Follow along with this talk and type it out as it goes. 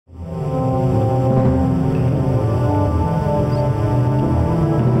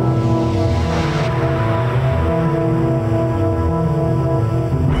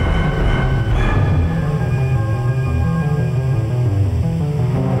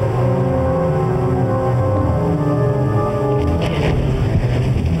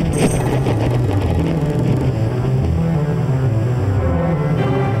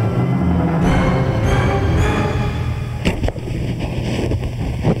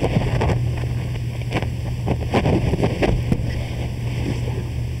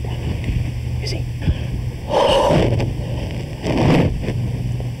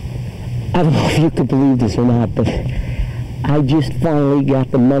I don't know if you can believe this or not, but I just finally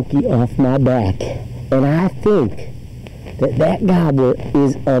got the monkey off my back. And I think that gobbler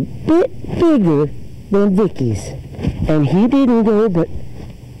is a bit bigger than Vicky's. And he didn't go but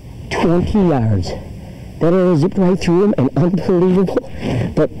 20 yards. That arrow zipped right through him, and unbelievable.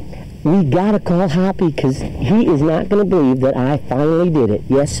 But we gotta call Hoppy, because he is not gonna believe that I finally did it.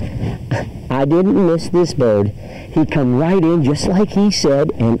 Yes, I didn't miss this bird. He come right in just like he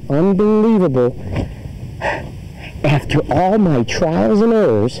said, and unbelievable. After all my trials and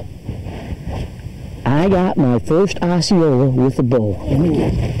errors, I got my first Osceola with a bow.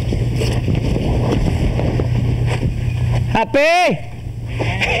 Hoppy!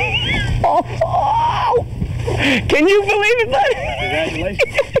 Oh, can you believe it, bud?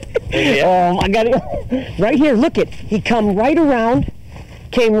 Congratulations. Oh, I got it right here. Look it. He come right around,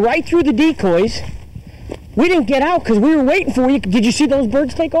 came right through the decoys. We didn't get out because we were waiting for you. Did you see those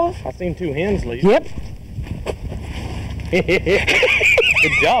birds take off? I seen 2 hens leave. Yep.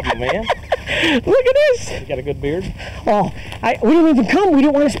 Good job, man. Look at this. You got a good beard? Oh, we didn't even come. We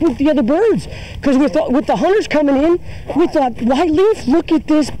didn't want to spook the other birds. Because with the hunters coming in, we thought, why leave? Look at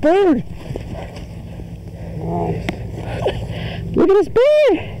this bird. Nice. Look at this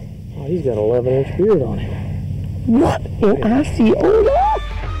bird. Oh, he's got an 11-inch beard on him. What in Osceola?